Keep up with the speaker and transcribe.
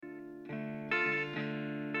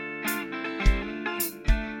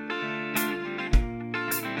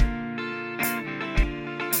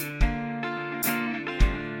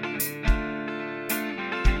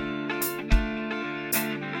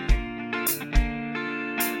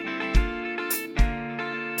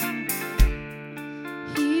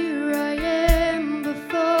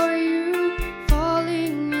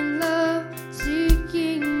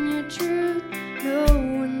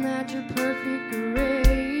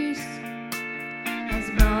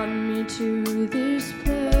to this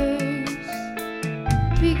place.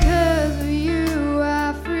 Because of you,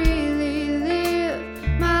 I freely live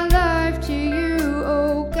my life to you,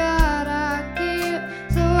 oh God, I give.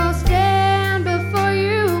 So I'll stand before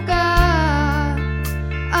you, God.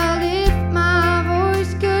 I'll lift my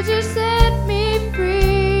voice, 'cause you set me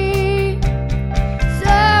free. So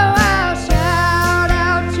I'll shout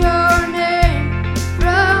out your name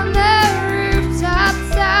from the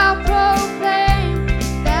rooftops. I'll proclaim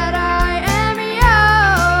that I am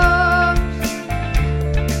yours.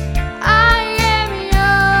 I am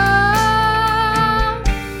yours.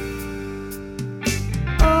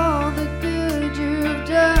 All the good you've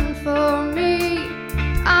done for me,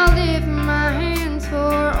 I'll lift my hands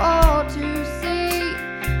for all to see,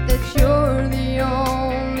 that you're the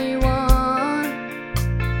only one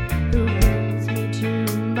who brings me to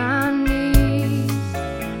my knees,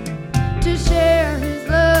 to share his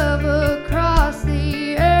love across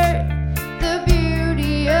the earth, the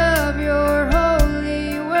beauty of your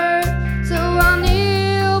holy word. So I'll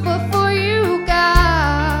kneel before you,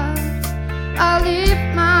 God. I'll lift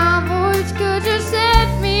my voice, 'cause you set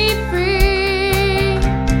me free.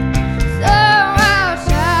 So I'll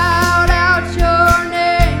shout out your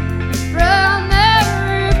name from the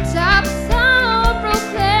rooftops. I'll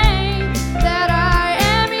proclaim that I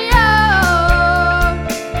am yours.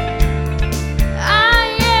 I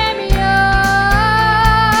am yours.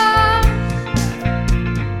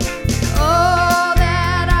 All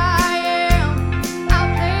that I am,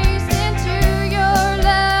 I'll place into your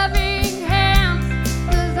loving hands,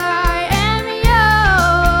 'cause I am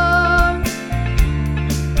yours.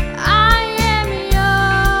 I am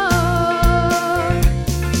yours.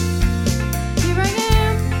 Here I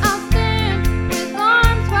am, I'll stand with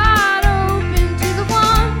arms wide open to the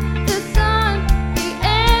one, the Son, the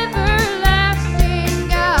everlasting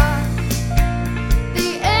God, the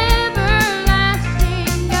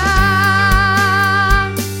everlasting God.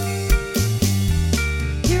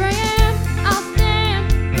 Here I am, I'll stand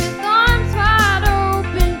with arms wide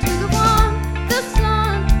open to the one, the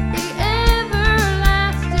Son, the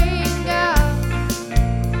everlasting God,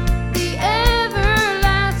 the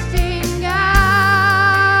everlasting God.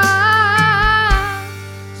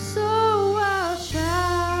 So I'll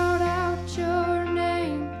shout out your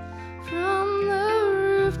name from the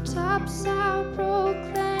rooftops. I'll